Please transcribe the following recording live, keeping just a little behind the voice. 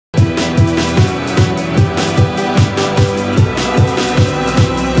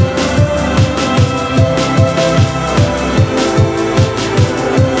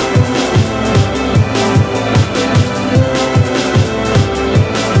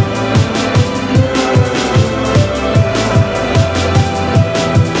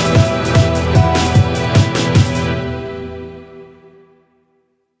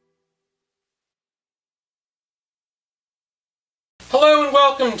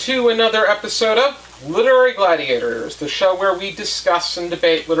Welcome to another episode of Literary Gladiators, the show where we discuss and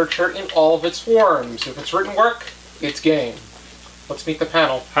debate literature in all of its forms. If it's written work, it's game. Let's meet the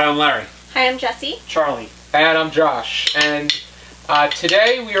panel. Hi, I'm Larry. Hi, I'm Jesi. Charlie. And I'm Josh. And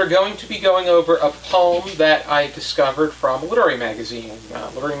today we are going to be going over a poem that I discovered from a literary magazine.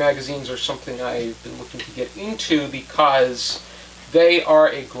 Literary magazines are something I've been looking to get into because they are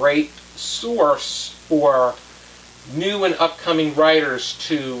a great source for new and upcoming writers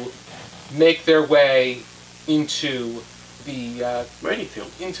to make their way into the writing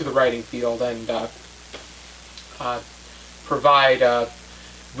field and provide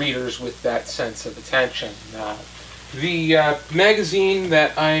readers with that sense of attention. The magazine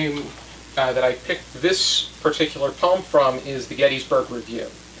that I picked this particular poem from is the Gettysburg Review,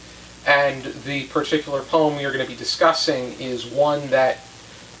 and the particular poem we are going to be discussing is one that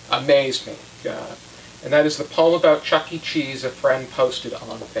amazed me. And that is the poem about Chuck E. Cheese a friend posted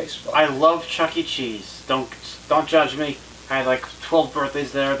on Facebook. I love Chuck E. Cheese. Don't judge me. I had like 12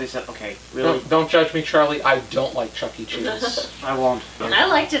 birthdays there. They said, okay, really? No, don't judge me, Charlie. I don't like Chuck E. Cheese. I won't. And I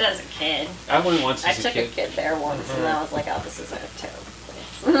liked it as a kid. I went once as a kid. I took a kid there once, and I was like, oh, this is a terrible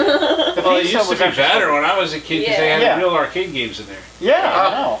place. Well, it used to be better when I was a kid because they had real arcade games in there. Yeah, I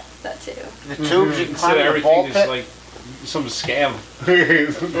know. That too. The tubes you can Instead climb of the ball everything pit. is like some scam.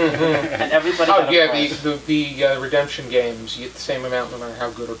 And everybody got a prize. The redemption games, you get the same amount no matter how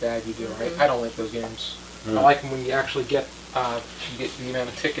good or bad you do. I don't like those games. I like them when you actually get the amount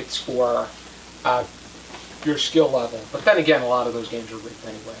of tickets for your skill level. But then again, a lot of those games are rigged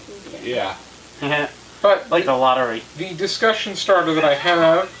anyway. Yeah. But like the lottery. The discussion starter that I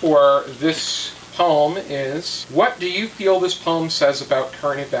have for this poem is, what do you feel this poem says about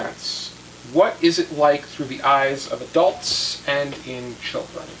current events? What is it like through the eyes of adults and in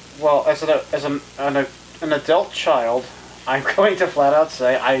children? Well, as an adult child, I'm going to flat out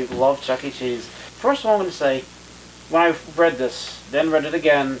say I love Chuck E. Cheese. First of all, I'm going to say, when I read this, then read it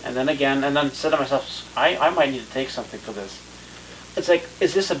again, and then said to myself, I might need to take something for this. It's like,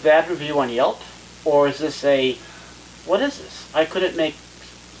 is this a bad review on Yelp? Or is this what is this? I couldn't make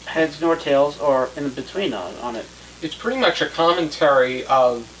heads nor tails or in between on it. It's pretty much a commentary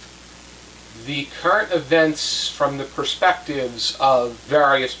of the current events from the perspectives of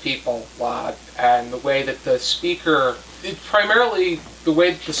various people, and the way that the speaker, primarily the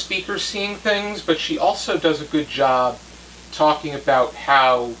way that the speaker's seeing things, but she also does a good job talking about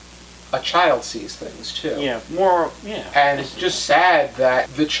how a child sees things too. And it's just sad that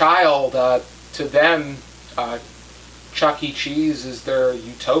the child, to them, Chuck E. Cheese is their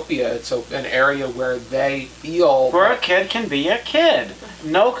utopia. It's an area where they feel... Where a kid can be a kid.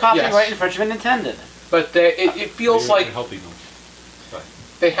 No copyright infringement intended. But it feels like helping them.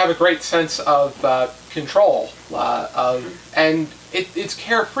 They have a great sense of control, and it's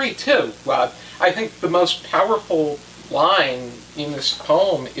carefree too. I think the most powerful line in this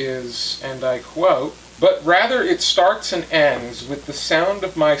poem is, and I quote, "But rather it starts and ends with the sound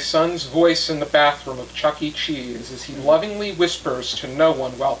of my son's voice in the bathroom of Chuck E. Cheese as he lovingly whispers to no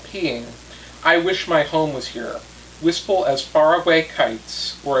one while peeing, 'I wish my home was here, wistful as faraway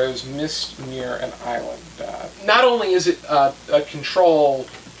kites or as mist near an island.'" Not only is it a control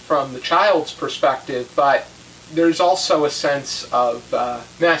from the child's perspective, but there's also a sense of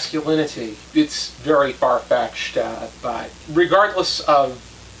masculinity. It's very far-fetched, but regardless of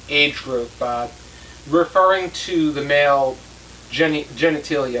age group, referring to the male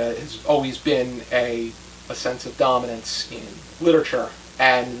genitalia has always been a sense of dominance in literature,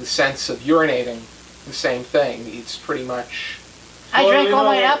 and the sense of urinating, the same thing. It's pretty much... I drank all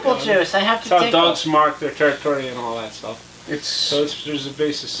my apple juice. I have to take... That's how dogs mark their territory and all that stuff. So there's a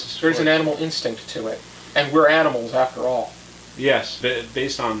basis. There's an animal instinct to it, and we're animals after all. Yes, but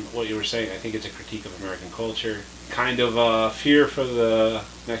based on what you were saying, I think it's a critique of American culture. Kind of fear for the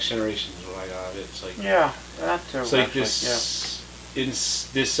next generation is what I got of it. It's like that too. It's like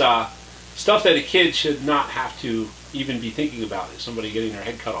this stuff that a kid should not have to even be thinking about. Is somebody getting their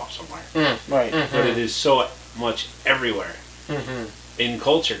head cut off somewhere? Right. But it is so much everywhere in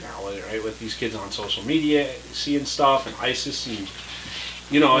culture now, right? With these kids on social media, seeing stuff and ISIS and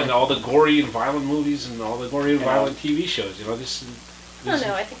and all the gory and violent movies and all the gory and violent TV shows. I don't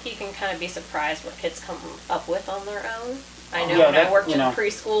know. I think you can kind of be surprised what kids come up with on their own. I know when I worked in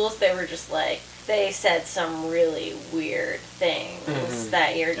preschools, they were just like, they said some really weird things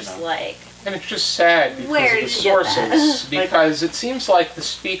that you're just like... And it's just sad because of the sources, because it seems like the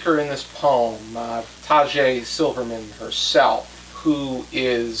speaker in this poem, Taije Silverman herself, who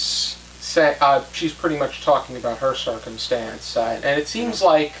is... she's pretty much talking about her circumstance, and it seems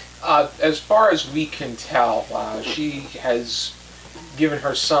like, as far as we can tell, she has given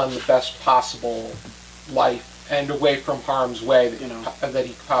her son the best possible life and away from harm's way that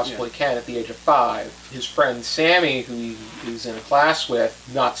he possibly can at the age of 5. His friend Sammy, who he is in a class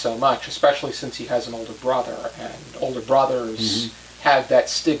with, not so much, especially since he has an older brother, and older brothers have that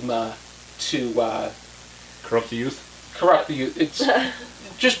stigma to corrupt the youth. Corrupt the youth. It's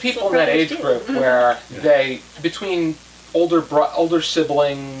just people in that age group where they, between older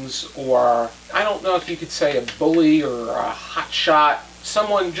siblings, or I don't know if you could say a bully or a hotshot,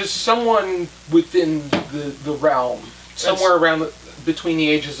 someone within the realm, somewhere around between the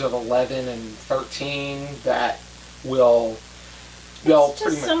ages of 11 and 13, that will it's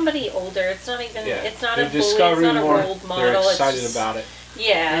just somebody older. It's not even. It's not a bully. It's not a role model. They're excited about it.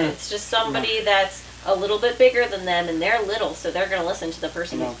 Yeah, it's just somebody that's a little bit bigger than them, and they're little, so they're going to listen to the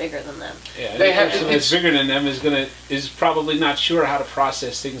person who's bigger than them. Yeah, the person that's bigger than them is probably not sure how to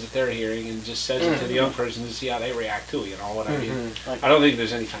process things that they're hearing, and just says it to the young person to see how they react to it. You know what I mean? I don't think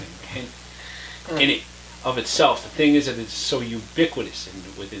there's any kind of intent in it of itself. The thing is that it's so ubiquitous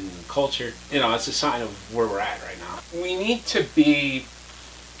within culture. You know, it's a sign of where we're at right now. We need to be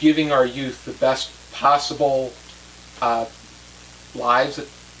giving our youth the best possible lives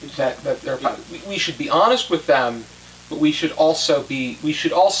that they're. We should be honest with them, but we should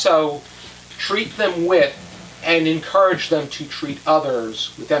also treat them with and encourage them to treat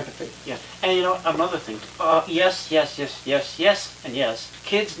others with empathy. Yeah, and you know another thing. Yes, and yes.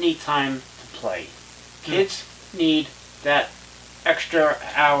 Kids need time to play. Kids need that extra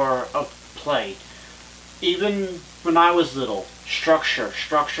hour of play. Even when I was little, structure.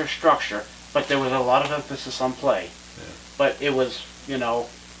 But there was a lot of emphasis on play. Yeah. But it was,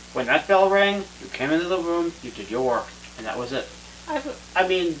 when that bell rang, you came into the room, you did your work, and that was it. I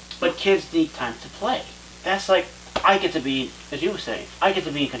mean, but kids need time to play. That's like, I get to be, as you were saying, I get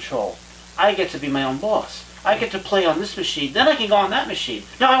to be in control. I get to be my own boss. I get to play on this machine, then I can go on that machine.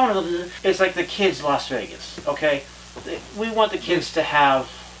 No, I want to go to the... It's like the kids Las Vegas, okay? We want the kids to have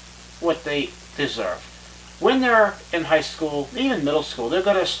what they deserve. When they're in high school, even middle school, they're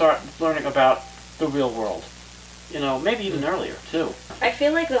going to start learning about the real world. Maybe even earlier, too. I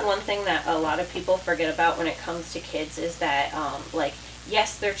feel like the one thing that a lot of people forget about when it comes to kids is that,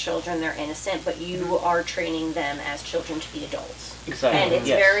 yes, they're children, they're innocent, but you are training them as children to be adults. Exactly. And it's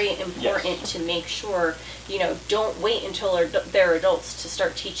very important to make sure, don't wait until they're adults to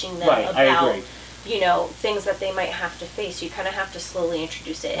start teaching them about, things that they might have to face. You kind of have to slowly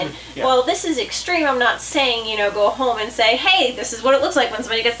introduce it. And, well, this is extreme. I'm not saying, go home and say, hey, this is what it looks like when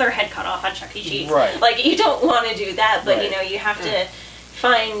somebody gets their head cut off on Chuck E. Cheese. Right. Like, you don't want to do that, but, you have to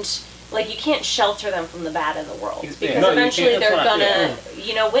find... Like, you can't shelter them from the bad in the world, because eventually they're gonna,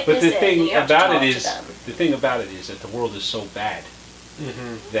 witness but the it, thing and you have to talk to them. The thing about it is that the world is so bad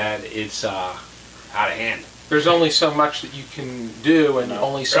that it's out of hand. There's only so much that you can do, and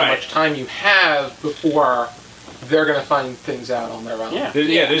only so much time you have before they're going to find things out on their own. There's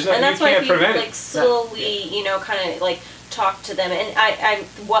nothing, and that's you can't why if you prevent it. Slowly, kind of like talk to them. And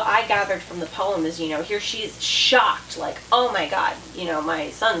what I gathered from the poem is, here she's shocked, like, oh my God, my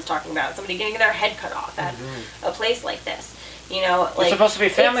son's talking about somebody getting their head cut off at a place like this. It's supposed to be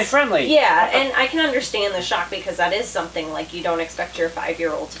family friendly. Yeah, and I can understand the shock, because that is something like you don't expect your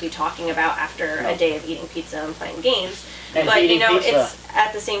 5-year-old to be talking about after a day of eating pizza and playing games. And but pizza. It's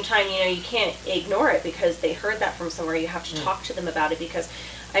at the same time, you can't ignore it because they heard that from somewhere. You have to talk to them about it, because,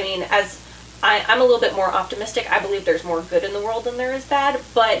 I mean, as I'm a little bit more optimistic. I believe there's more good in the world than there is bad,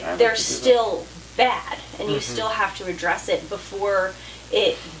 but there's still bad, and you still have to address it before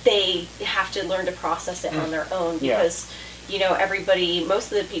they have to learn to process it on their own, because everybody,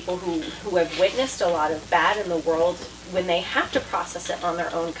 most of the people who have witnessed a lot of bad in the world, when they have to process it on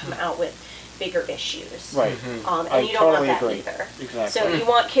their own, come out with bigger issues. Right. And you don't want that either. Exactly. So you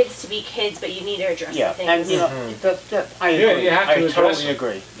want kids to be kids, but you need to address the things. And I agree. You have to totally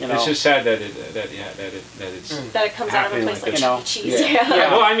agree. It's just sad that it comes out of a place like Chuck E. Cheese.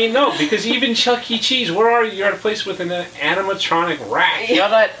 Well, I mean, no, because even Chuck E. Cheese, where are you? You're at a place with an animatronic rat.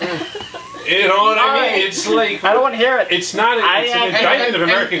 You know what I mean? It's like, I don't want to hear it. It's not. It's an indictment of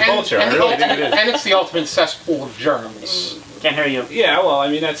American culture. I really think it is. And it's the ultimate cesspool of germs. Can't hear you. Yeah, well,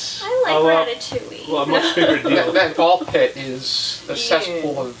 I mean, that's... I like Ratatouille. Well, a much bigger deal. That ball pit is a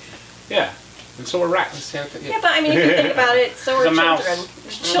cesspool of... Yeah, and so are rats. Yeah, but I mean, if you think about it, so are children.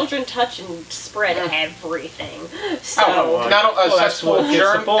 Mouse. Children touch and spread everything. So... not a cesspool of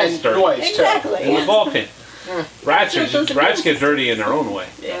germs and noise, exactly. And the ball pit. Rats get dirty in their own way.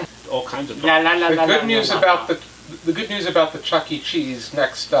 Yeah. All kinds of problems. The good news about the Chuck E. Cheese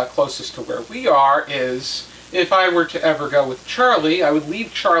next closest to where we are is if I were to ever go with Charlie, I would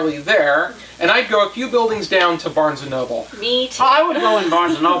leave Charlie there, and I'd go a few buildings down to Barnes & Noble. Me too. I would go in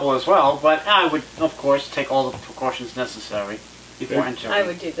Barnes & Noble as well, but I would, of course, take all the precautions necessary before entering. I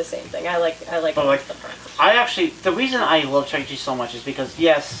would do the same thing. I like But like, the princess. I actually, the reason I love Chuck E. Cheese so much is because,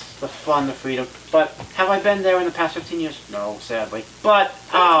 yes, the fun, the freedom, but have I been there in the past 15 years? No, sadly. But,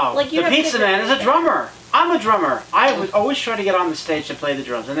 the Pizza Man is a drummer. I'm a drummer. I would always try to get on the stage to play the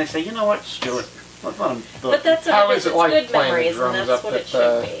drums, and they say, you know what, screw it. Let him do it. But that's How is it like good playing the memories, drums and that's up what it at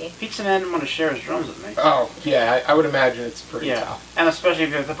should be. Pizza Man didn't want to share his drums with me. Oh, yeah, I would imagine it's pretty tough. And especially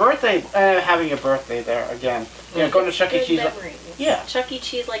if you're the birthday, having a birthday there again. Yeah, going to Chuck E. Cheese. Memories. Yeah. Chuck E.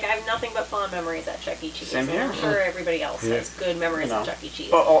 Cheese, like, I have nothing but fond memories at Chuck E. Cheese. Same here. I'm sure everybody else has good memories of Chuck E.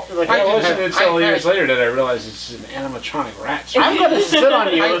 Cheese. Like, it wasn't until years later that I realized it's an animatronic rat. I'm going to sit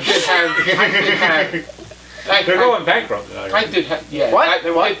on you. I did have They're going bankrupt. I did have, yeah. What?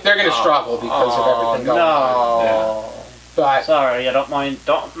 They're going to struggle because of everything going on. No. But sorry, I don't mind.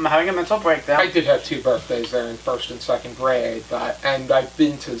 I'm having a mental breakdown. I did have 2 birthdays there in 1st and 2nd grade, and I've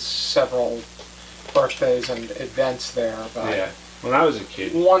been to several birthdays and events there. But yeah, when I was a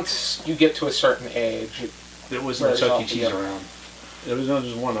kid, once you get to a certain age, there was no Chuck E. Cheese around. There was no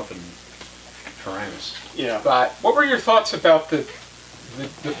just one up in Paramus. Yeah. But what were your thoughts about the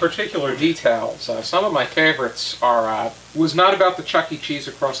particular details? Some of my favorites are was not about the Chuck E. Cheese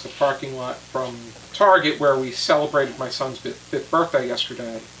across the parking lot from Target where we celebrated my son's 5th birthday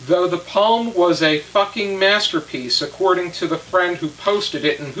yesterday. Though the poem was a fucking masterpiece, according to the friend who posted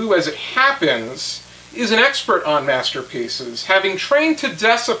it, and who, as it happens, is an expert on masterpieces, having trained to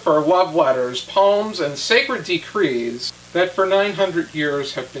decipher love letters, poems, and sacred decrees that for 900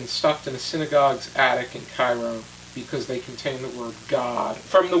 years have been stuffed in a synagogue's attic in Cairo because they contain the word God.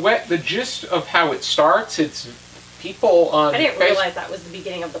 From the gist of how it starts, it's people on I didn't realize that was the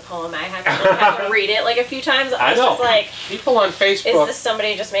beginning of the poem. I had to read it like a few times. I was just like, people on Facebook. Is this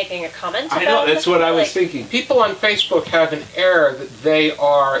somebody just making a comment about I know, that's what I was thinking. People on Facebook have an air that they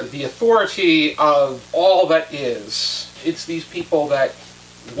are the authority of all that is. It's these people that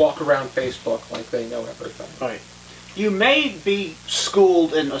walk around Facebook like they know everything. Right. You may be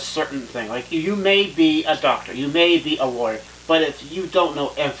schooled in a certain thing. Like, you may be a doctor. You may be a lawyer. But if you don't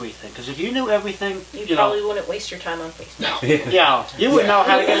know everything, because if you knew everything, you probably wouldn't waste your time on Facebook. No. Yeah, you would know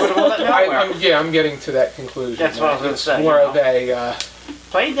how to get rid of all that malware. I'm getting to that conclusion. That's what I was going to say. More of a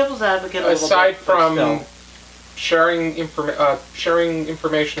playing devil's advocate. Aside from sharing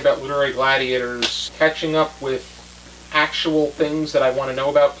information about literary gladiators, catching up with actual things that I want to know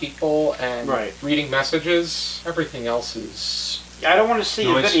about people, and reading messages, everything else is. I don't want to see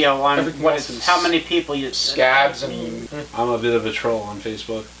a video on how many people you... Scabs and... I'm a bit of a troll on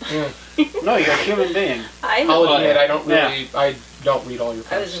Facebook. No, you're a human being. I'll admit, I don't read all your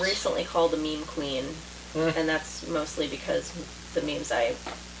posts. I was recently called a meme queen, and that's mostly because the memes I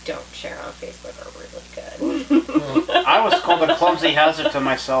don't share on Facebook are really good. I was called a clumsy hazard to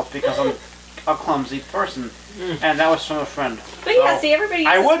myself because I'm a clumsy person, and that was from a friend. But yeah, see, everybody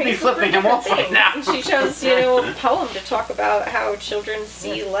uses I would Facebook be flipping him off right now. And she chose, a poem to talk about how children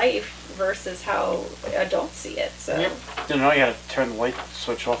see life versus how adults see it. So you know, you got to turn the light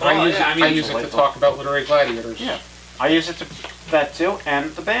switch off. I use it to talk about literary gladiators. Yeah, I use it to that too,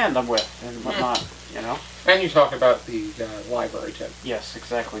 and the band I'm with and whatnot. You know. And you talk about the library too. Yes,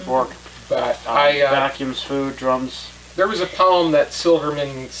 exactly. Work. But vacuums, food, drums. There was a poem that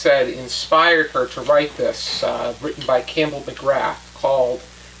Silverman said inspired her to write this, written by Campbell McGrath, called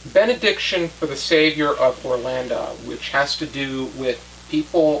Benediction for the Savior of Orlando, which has to do with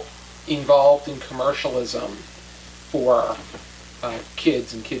people involved in commercialism for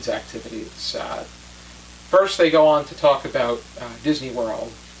kids and kids' activities. First they go on to talk about Disney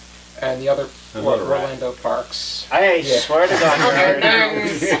World and the other Orlando parks. I swear to God,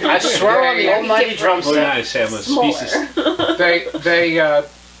 I swear on the almighty drumstick. Nice, I'm a species.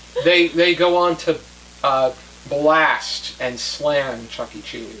 They go on to blast and slam Chuck E.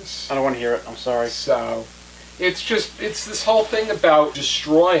 Cheese. I don't want to hear it. I'm sorry. So, it's this whole thing about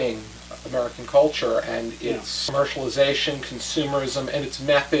destroying American culture and its commercialization, consumerism, and its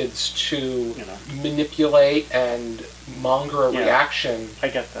methods to manipulate and monger a reaction. I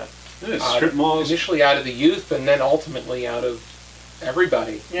get that. Strip malls. Initially out of the youth, and then ultimately out of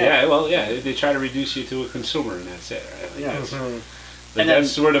everybody. They try to reduce you to a consumer, and that's it. Right? Yeah. And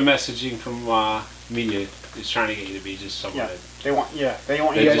that's where the messaging from media is trying to get you to be just someone. They want you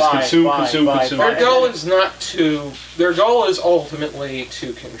to consume. Their goal is their goal is ultimately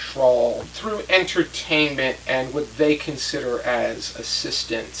to control through entertainment and what they consider as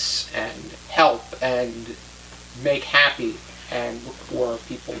assistance and help and make happy and look for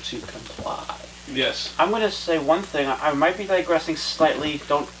people to comply. Yes. I'm going to say one thing. I might be digressing slightly.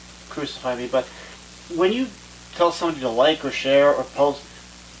 Don't crucify me. But when you tell somebody to like or share or post,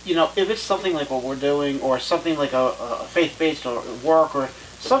 you know, if it's something like what we're doing or something like a faith-based or work or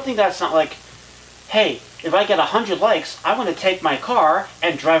something that's not like, hey, if I get 100 likes, I want to take my car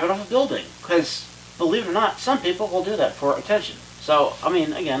and drive it off a building. Because, believe it or not, some people will do that for attention. So, I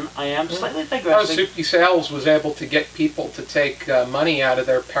mean, again, I am slightly digressing. Soupy Sales was able to get people to take money out of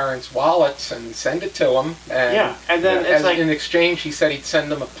their parents' wallets and send it to them. And yeah, and then it's like, in exchange, he said he'd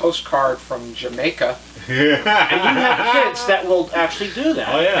send them a postcard from Jamaica. And you have kids that will actually do that.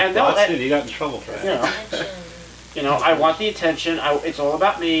 Oh yeah, and that's it. He got in trouble for that. You know, I want the attention. It's all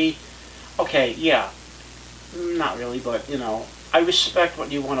about me. Okay, yeah, not really, but you know, I respect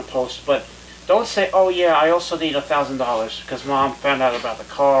what you want to post, but don't say, oh yeah, I also need $1,000 because mom found out about the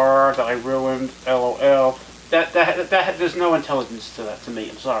car that I ruined. LOL. That there's no intelligence to that to me.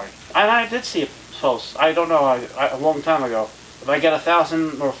 I'm sorry. And I did see a post. I don't know. A long time ago. If I get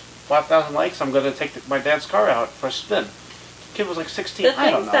 1,000 or 5,000 likes, I'm going to take my dad's car out for a spin. The kid was like 16. The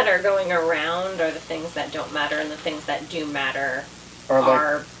things that are going around are the things that don't matter, and the things that do matter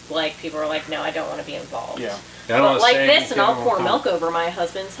are like people are like, no, I don't want to be involved. Yeah. But like this, and I'll pour milk over my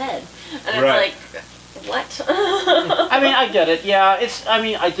husband's head, and it's like, what? I mean, I get it. Yeah, it's. I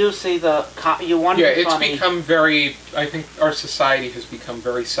mean, I do see the. You want to be funny. It's become very. I think our society has become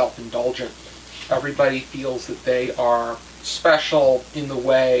very self-indulgent. Everybody feels that they are special in the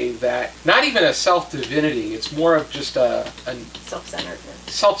way that not even a self-divinity. It's more of just a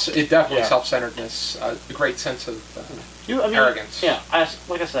self-centeredness. Definitely self-centeredness. A great sense of arrogance. Yeah,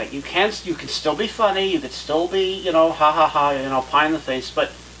 like I say, you can still be funny. You could still be, you know, ha ha ha, you know, pie in the face,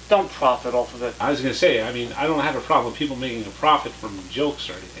 but don't profit off of it. I was going to say, I mean, I don't have a problem with people making a profit from jokes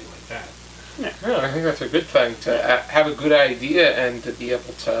or anything like that. Yeah, I think that's a good thing to have a good idea and to be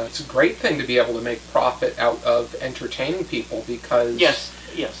able to. It's a great thing to be able to make profit out of entertaining people because yes,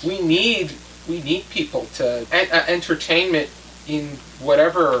 we need people to entertainment in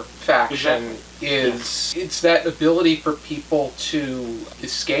whatever faction is. Yeah. It's that ability for people to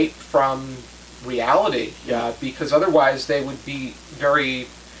escape from reality. Yeah, because otherwise they would be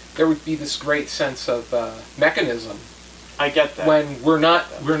there would be this great sense of mechanism. I get that. When we're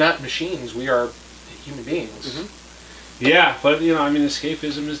not machines, we are human beings. Mm-hmm. Yeah, but you know, I mean,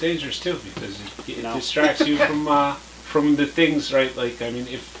 escapism is dangerous too because it distracts you from the things, right? Like, I mean,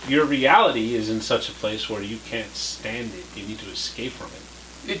 if your reality is in such a place where you can't stand it, you need to escape from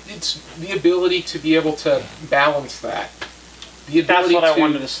it. It's the ability to be able to balance that. The ability That's what I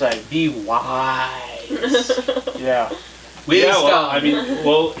wanted to say. Be wise. Yeah. Wisdom. Yeah, well, I mean,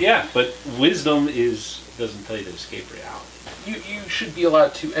 but wisdom doesn't tell you to escape reality. You should be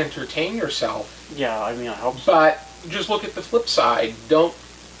allowed to entertain yourself. Yeah, I mean, I hope so. But just look at the flip side. Don't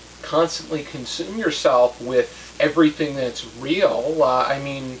constantly consume yourself with everything that's real. I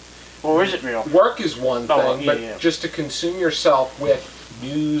mean... Or is it real? Work is one thing, but just to consume yourself with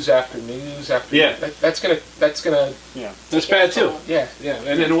news after news after news, that's gonna that's bad too. Yeah,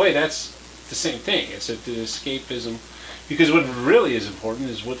 and in a way that's the same thing. It's the escapism, because what really is important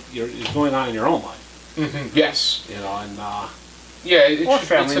is what is going on in your own life. Mm-hmm. Yes, you know, and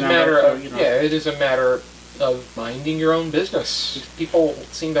it's a matter of it is a matter of minding your own business. People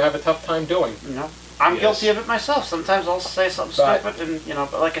seem to have a tough time doing. I'm guilty of it myself. Sometimes I'll say something stupid,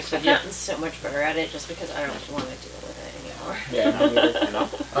 and but like I said, I've gotten so much better at it just because I don't want to deal with it anymore. Yeah,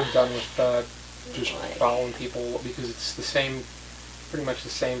 I'm done with just following people because it's pretty much the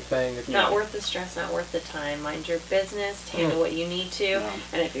same thing. Not worth the stress, not worth the time. Mind your business, handle what you need to,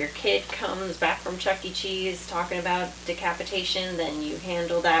 and if your kid comes back from Chuck E. Cheese talking about decapitation, then you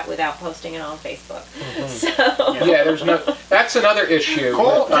handle that without posting it on Facebook. Mm-hmm. So that's another issue.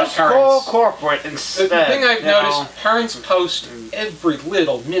 Just call corporate instead. The thing I've noticed, parents post every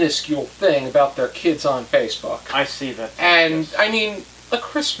little minuscule thing about their kids on Facebook. I see that. And I mean, a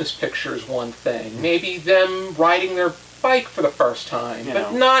Christmas picture is one thing. Maybe them riding their bike for the first time,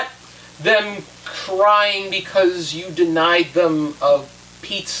 but not them crying because you denied them a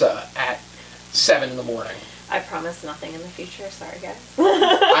pizza at 7 in the morning. I promise nothing in the future. Sorry, guys.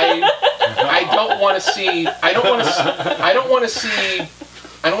 I don't want to see. I don't want to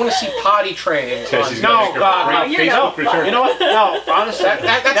see potty training. No, God, no. You know what? No, honestly,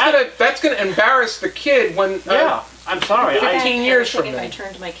 that's gonna embarrass the kid when. I'm sorry. 15 years from now. If I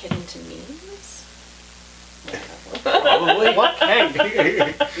turned my kid into memes. Probably. What?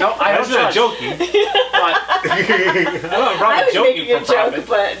 Hey. No, I'm not joking. But I was making a joke,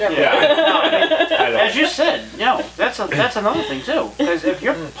 but no. As you said, that's another thing too. Because if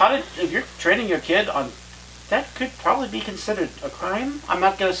you're training your kid on that could probably be considered a crime. I'm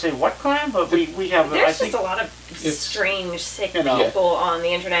not going to say what crime, but we have... There's just a lot of strange, sick people on the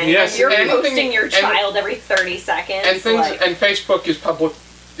internet. Yes, you're posting your child every 30 seconds. And things, and Facebook is public.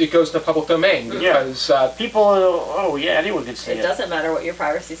 It goes to public domain because people. Anyone can see it. It doesn't matter what your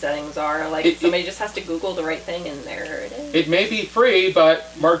privacy settings are. Like somebody just has to Google the right thing, and there it is. It may be free, but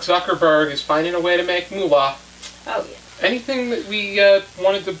Mark Zuckerberg is finding a way to make moolah. Oh yeah. Anything that we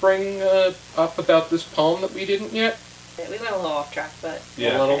wanted to bring up about this poem that we didn't yet? Yeah, we went a little off track, but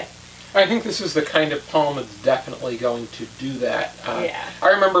a little. Okay. I think this is the kind of poem that's definitely going to do that. Yeah.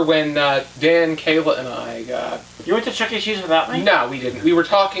 I remember when Dan, Kayla, and I... you went to Chuck E. Cheese without me? No, we didn't. We were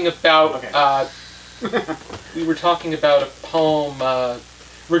talking about... we were talking about a poem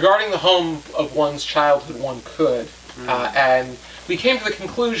regarding the home of one's childhood one could. And we came to the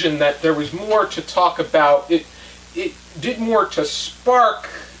conclusion that there was more to talk about. It did more to spark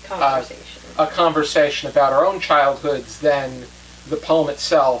a conversation about our own childhoods than the poem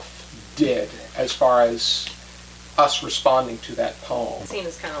itself did, as far as us responding to that poem. It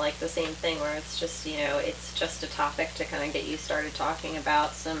seems kind of like the same thing where it's just, it's just a topic to kind of get you started talking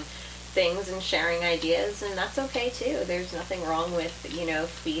about some things and sharing ideas, and that's okay too. There's nothing wrong with,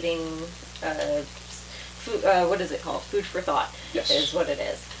 feeding, food, what is it called? Food for thought. Yes. Is what it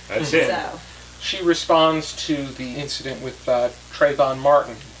is. That's it. So. She responds to the incident with Trayvon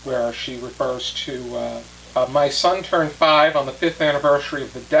Martin, where she refers to my son turned 5 on the 5th anniversary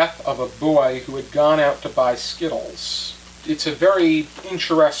of the death of a boy who had gone out to buy Skittles. It's a very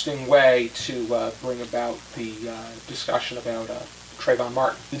interesting way to bring about the discussion about Trayvon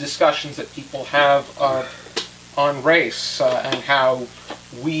Martin. The discussions that people have on race and how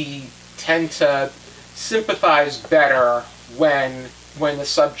we tend to sympathize better when the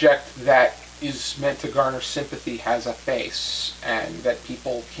subject that is meant to garner sympathy has a face, and that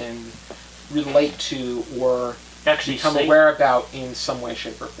people can relate to or actually become aware about in some way,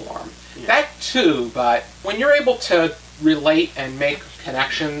 shape, or form. Yeah. That too, but when you're able to relate and make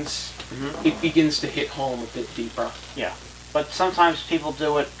connections, it begins to hit home a bit deeper. Yeah, but sometimes people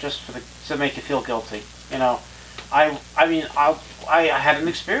do it just to make you feel guilty. I had an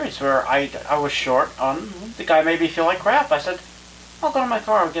experience where I was short on, the guy made me feel like crap. I said, I'll go to my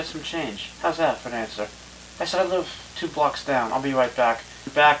car and get some change. How's that for an answer? I said, I live 2 blocks down. I'll be right back.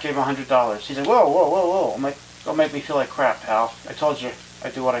 Back, gave him $100. He said, whoa. I'm like, don't make me feel like crap, pal. I told you I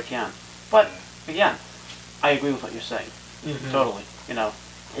do what I can. But, again, I agree with what you're saying. Totally.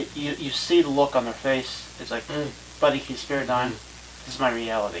 You see the look on their face. It's like, buddy, can you spare a dime? This is my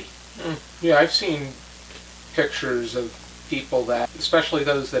reality. Yeah, I've seen pictures of people that, especially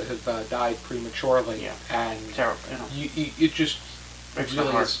those that have died prematurely. Yeah. And terrible. It just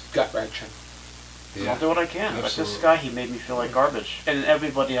really is gut-wrenching. Yeah. I'll do what I can. Absolutely. But this guy, he made me feel like garbage. And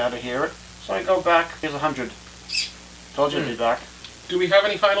everybody had to hear it. So I go back. Here's 100. Told you I'd be back. Do we have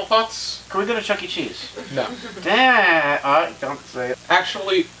any final thoughts? Can we go to Chuck E. Cheese? No. Damn. Don't say it.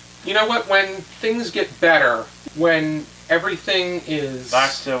 Actually, you know what? When things get better, when everything is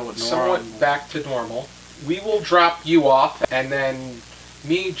somewhat back to normal, we will drop you off, and then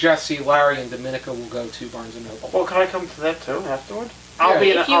me, Jesse, Larry, and Dominica will go to Barnes & Noble. Well, can I come to that too afterward?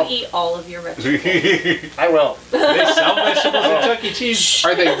 If you eat all of your vegetables. I will. Do they sell vegetables at Chuck E. Cheese?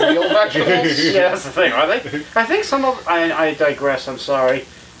 Are they real vegetables? Yeah, that's the thing. Are they? I think some of... I digress. I'm sorry.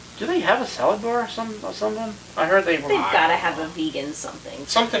 Do they have a salad bar or something? I heard they were... They've got to have a vegan something.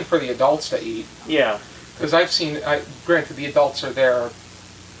 Something for the adults to eat. Yeah. Because I've seen... granted, the adults are there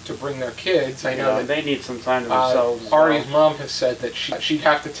to bring their kids. I know that they need some time to themselves. Ari's mom has said that she'd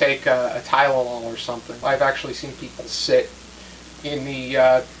have to take a Tylenol or something. I've actually seen people sit in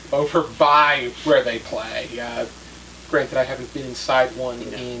the over by where they play. Granted, I haven't been inside one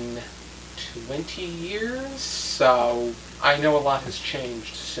in 20 years, so I know a lot has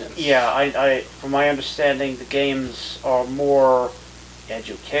changed since. Yeah, I from my understanding, the games are more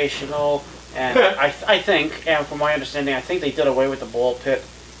educational, and I think, and from my understanding, I think they did away with the ball pit.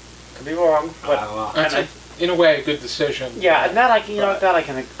 Could be wrong, but in a way, a good decision. Yeah, and that I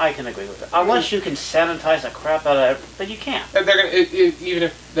can agree with it. Unless you can sanitize the crap out of it, but you can't. They're gonna even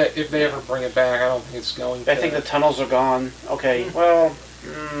if they ever bring it back, I don't think it's going to. I think the tunnels are gone. Okay, well,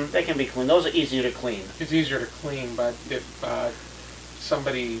 they can be cleaned. Those are easier to clean. It's easier to clean, but if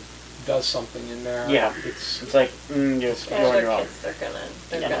somebody does something in there, it's like you're on your own.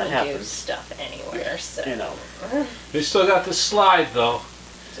 They're gonna do stuff anywhere. So they still got the slide though.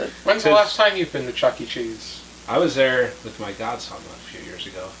 When's the last time you've been to Chuck E. Cheese? I was there with my godson a few years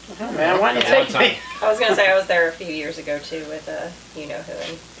ago. Oh, man, why didn't you take me? I was going to say I was there a few years ago too with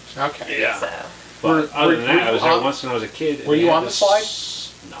you-know-who. Okay. Yeah. So. But other than that, I was there once when I was a kid. Were you on the slide?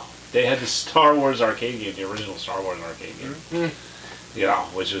 No. They had the Star Wars arcade game, the original Star Wars arcade game. You know,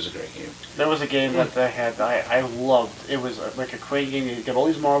 which was a great game. There was a game that they had that I loved. It was like a crane game. You get all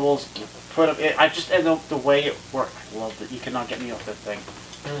these marbles, you put up. And the way it worked, I loved it. You could not get me off that thing.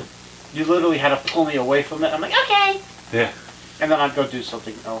 You literally had to pull me away from it. I'm like, okay. Yeah. And then I'd go do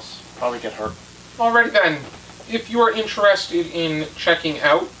something else. Probably get hurt. Alrighty then. If you are interested in checking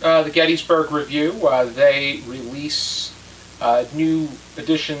out the Gettysburg Review, they release new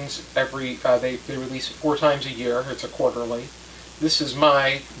editions every. They release it 4 times a year. It's a quarterly. This is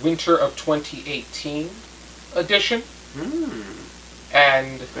my Winter of 2018 edition,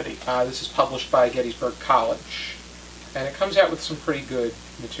 and this is published by Gettysburg College, and it comes out with some pretty good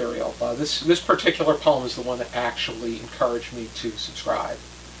material. This particular poem is the one that actually encouraged me to subscribe.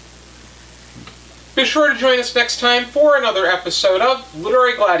 Be sure to join us next time for another episode of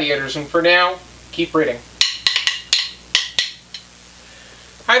Literary Gladiators, and for now, keep reading.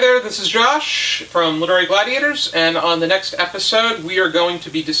 Hi there, this is Josh from Literary Gladiators, and on the next episode we are going to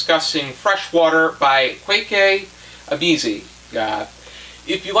be discussing Freshwater by Kweke Abizi.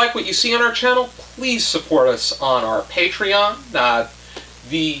 If you like what you see on our channel, please support us on our Patreon.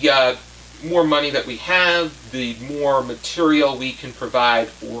 The more money that we have, the more material we can provide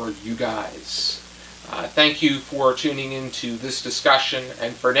for you guys. Thank you for tuning into this discussion,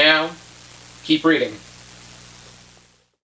 and for now, keep reading.